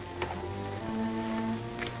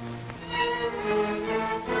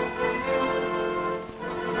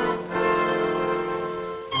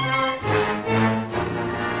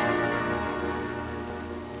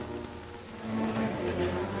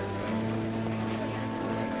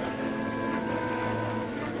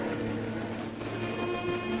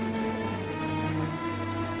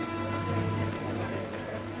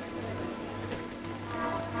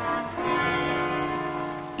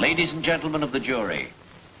 Ladies and gentlemen of the jury,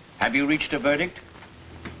 have you reached a verdict?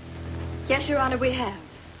 Yes, Your Honor, we have.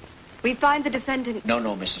 We find the defendant... No,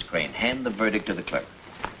 Mrs. Crane. Hand the verdict to the clerk.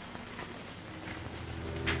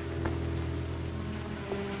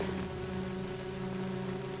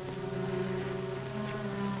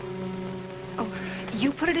 Oh,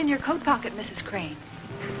 you put it in your coat pocket, Mrs. Crane.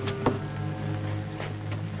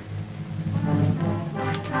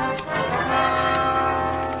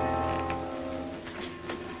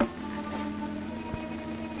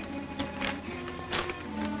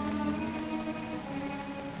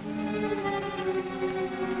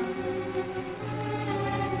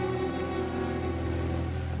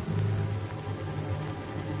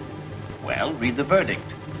 Well, read the verdict.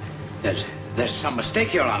 There's some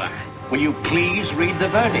mistake, Your Honor. Will you please read the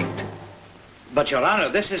verdict? But, Your Honor,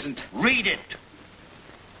 this isn't... Read it!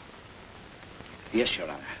 Yes, Your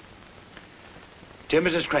Honor. Dear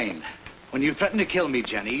Mrs. Crane, when you threatened to kill me,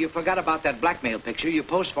 Jenny, you forgot about that blackmail picture you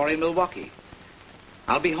posed for in Milwaukee.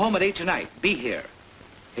 I'll be home at 8 tonight. Be here.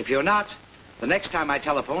 If you're not, the next time I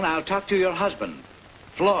telephone, I'll talk to your husband,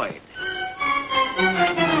 Floyd.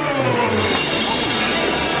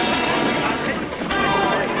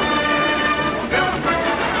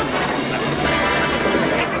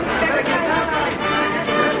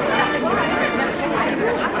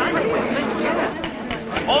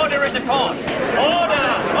 Order in the court! Order!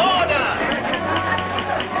 Order!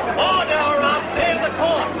 Order or I'll clear the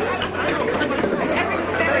court!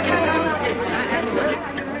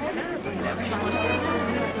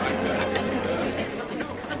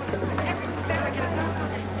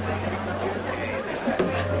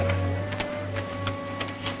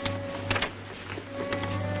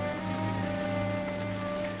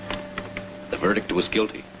 The verdict was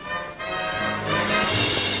guilty.